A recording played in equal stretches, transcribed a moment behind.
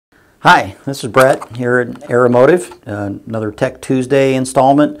Hi, this is Brett here at Aeromotive, another Tech Tuesday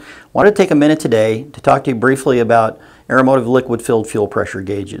installment. I wanted to take a minute today to talk to you briefly about Aeromotive liquid-filled fuel pressure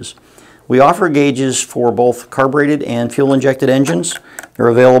gauges. We offer gauges for both carbureted and fuel-injected engines. They're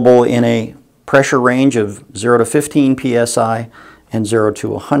available in a pressure range of 0 to 15 psi and 0 to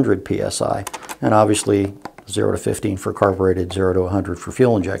 100 psi, and obviously 0 to 15 for carbureted, 0 to 100 for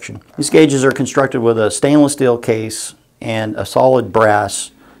fuel injection. These gauges are constructed with a stainless steel case and a solid brass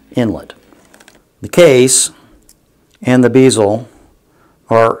inlet. The case and the bezel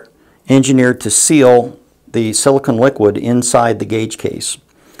are engineered to seal the silicone liquid inside the gauge case.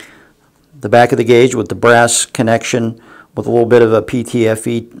 The back of the gauge with the brass connection with a little bit of a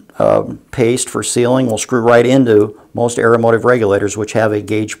PTFE paste for sealing will screw right into most Aeromotive regulators, which have a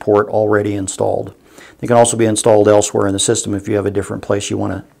gauge port already installed. They can also be installed elsewhere in the system if you have a different place you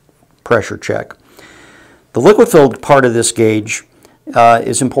want to pressure check. The liquid-filled part of this gauge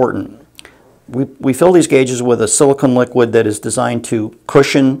is important. We fill these gauges with a silicone liquid that is designed to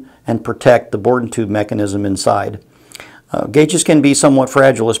cushion and protect the board and tube mechanism inside. Gauges can be somewhat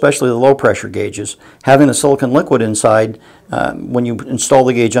fragile, especially the low pressure gauges. Having the silicone liquid inside, when you install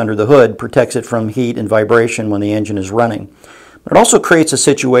the gauge under the hood, protects it from heat and vibration when the engine is running. But it also creates a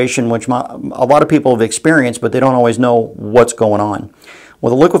situation which a lot of people have experienced, but they don't always know what's going on.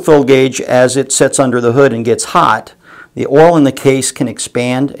 With a liquid-filled gauge, as it sits under the hood and gets hot, the oil in the case can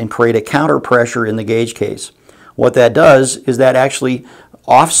expand and create a counter pressure in the gauge case. What that does is that actually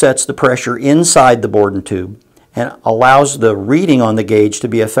offsets the pressure inside the board and tube and allows the reading on the gauge to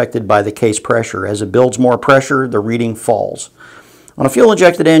be affected by the case pressure. As it builds more pressure, the reading falls. On a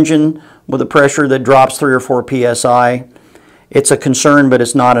fuel-injected engine with a pressure that drops 3 or 4 psi, it's a concern, but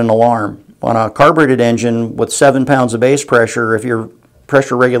it's not an alarm. On a carbureted engine with 7 pounds of base pressure, if your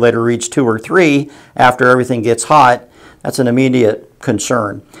pressure regulator reads 2 or 3 after everything gets hot, that's an immediate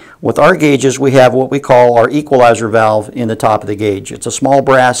concern. With our gauges, we have what we call our equalizer valve in the top of the gauge. It's a small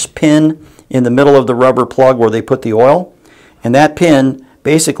brass pin in the middle of the rubber plug where they put the oil, and that pin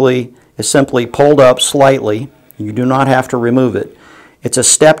basically is simply pulled up slightly. You do not have to remove it. It's a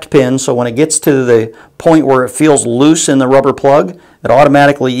stepped pin, so when it gets to the point where it feels loose in the rubber plug, it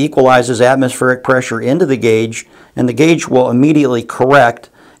automatically equalizes atmospheric pressure into the gauge, and the gauge will immediately correct,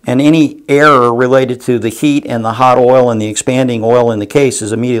 and any error related to the heat and the hot oil and the expanding oil in the case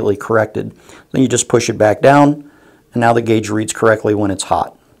is immediately corrected. Then you just push it back down, and now the gauge reads correctly when it's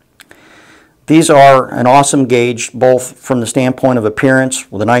hot. These are an awesome gauge, both from the standpoint of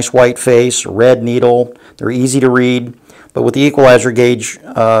appearance, with a nice white face, a red needle. They're easy to read, but with the equalizer gauge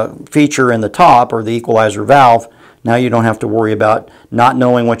feature in the top, or the equalizer valve, now you don't have to worry about not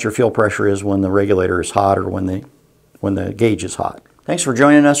knowing what your fuel pressure is when the regulator is hot or when the gauge is hot. Thanks for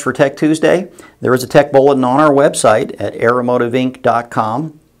joining us for Tech Tuesday. There is a tech bulletin on our website at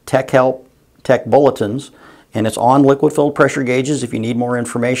aeromotiveinc.com, Tech Help, Tech Bulletins, and it's on liquid-filled pressure gauges if you need more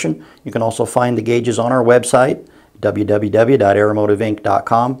information. You can also find the gauges on our website,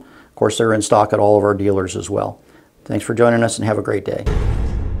 www.aeromotiveinc.com. Of course, they're in stock at all of our dealers as well. Thanks for joining us and have a great day.